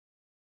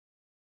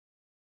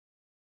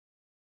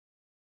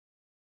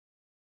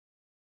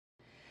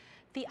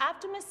The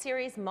Optima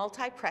series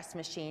multi-press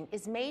machine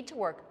is made to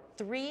work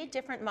 3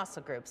 different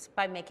muscle groups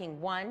by making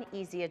one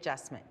easy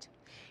adjustment.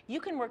 You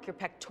can work your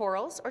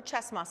pectorals or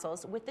chest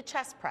muscles with the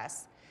chest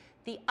press,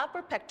 the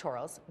upper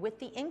pectorals with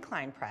the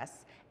incline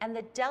press, and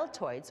the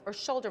deltoids or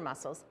shoulder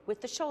muscles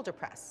with the shoulder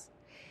press.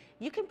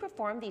 You can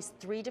perform these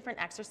 3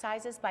 different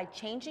exercises by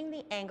changing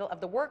the angle of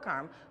the work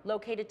arm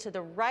located to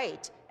the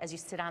right as you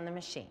sit on the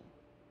machine.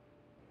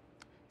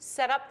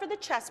 Set up for the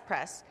chest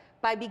press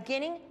by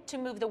beginning to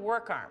move the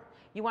work arm.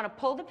 You want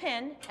to pull the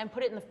pin and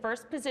put it in the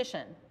first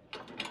position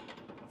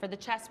for the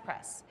chest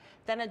press.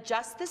 Then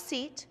adjust the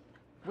seat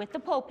with the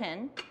pull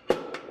pin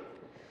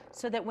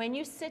so that when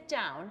you sit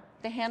down,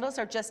 the handles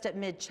are just at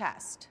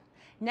mid-chest.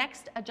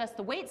 Next, adjust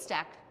the weight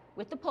stack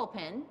with the pull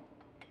pin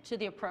to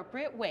the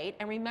appropriate weight,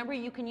 and remember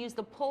you can use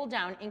the pull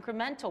down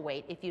incremental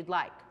weight if you'd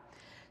like.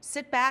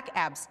 Sit back,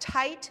 abs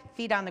tight,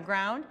 feet on the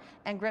ground,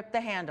 and grip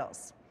the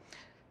handles.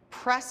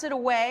 Press it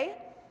away,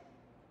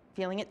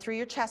 feeling it through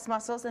your chest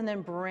muscles, and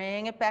then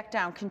bring it back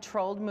down,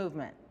 controlled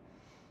movement.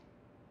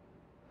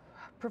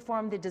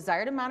 Perform the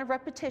desired amount of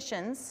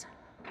repetitions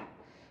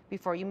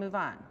before you move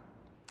on.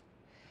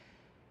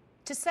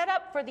 To set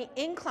up for the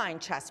incline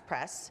chest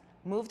press,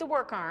 move the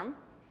work arm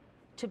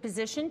to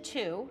position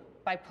 2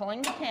 by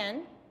pulling the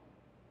pin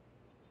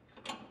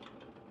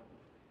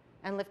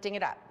and lifting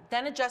it up.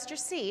 Then adjust your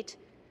seat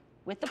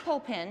with the pull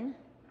pin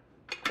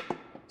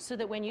so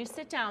that when you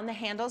sit down, the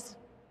handles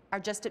are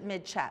just at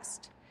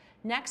mid-chest.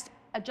 Next,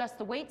 adjust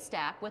the weight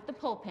stack with the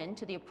pull pin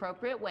to the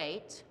appropriate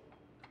weight.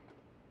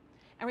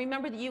 And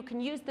remember that you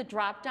can use the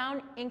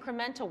drop-down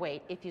incremental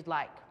weight if you'd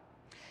like.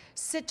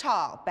 Sit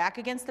tall, back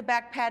against the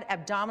back pad,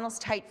 abdominals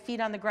tight, feet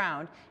on the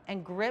ground,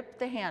 and grip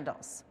the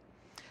handles.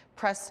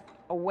 Press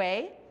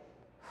away,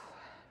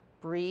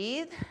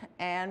 breathe,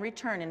 and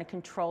return in a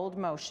controlled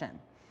motion.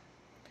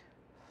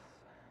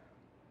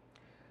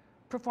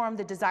 Perform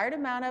the desired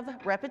amount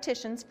of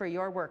repetitions for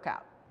your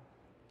workout.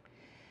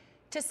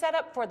 To set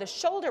up for the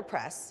shoulder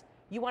press,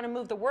 you want to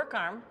move the work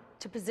arm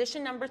to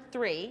position number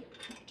 3.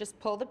 Just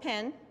pull the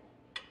pin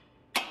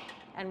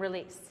and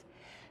release.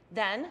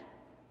 Then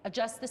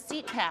adjust the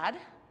seat pad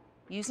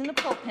using the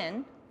pull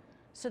pin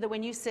so that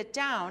when you sit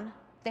down,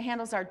 the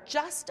handles are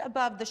just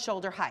above the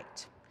shoulder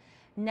height.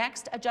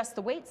 Next, adjust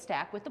the weight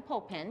stack with the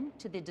pull pin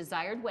to the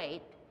desired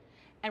weight.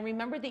 And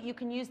remember that you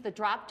can use the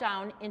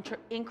drop-down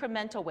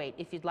incremental weight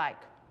if you'd like.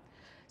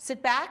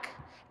 Sit back,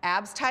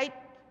 abs tight,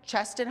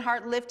 chest and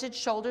heart lifted,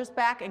 shoulders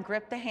back, and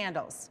grip the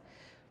handles.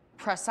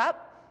 Press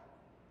up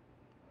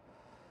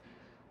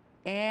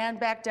and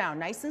back down.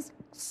 Nice and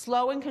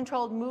slow and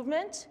controlled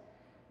movement.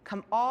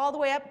 Come all the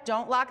way up.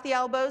 Don't lock the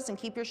elbows and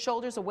keep your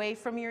shoulders away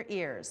from your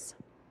ears.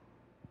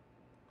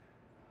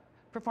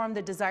 Perform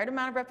the desired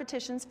amount of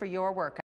repetitions for your workout.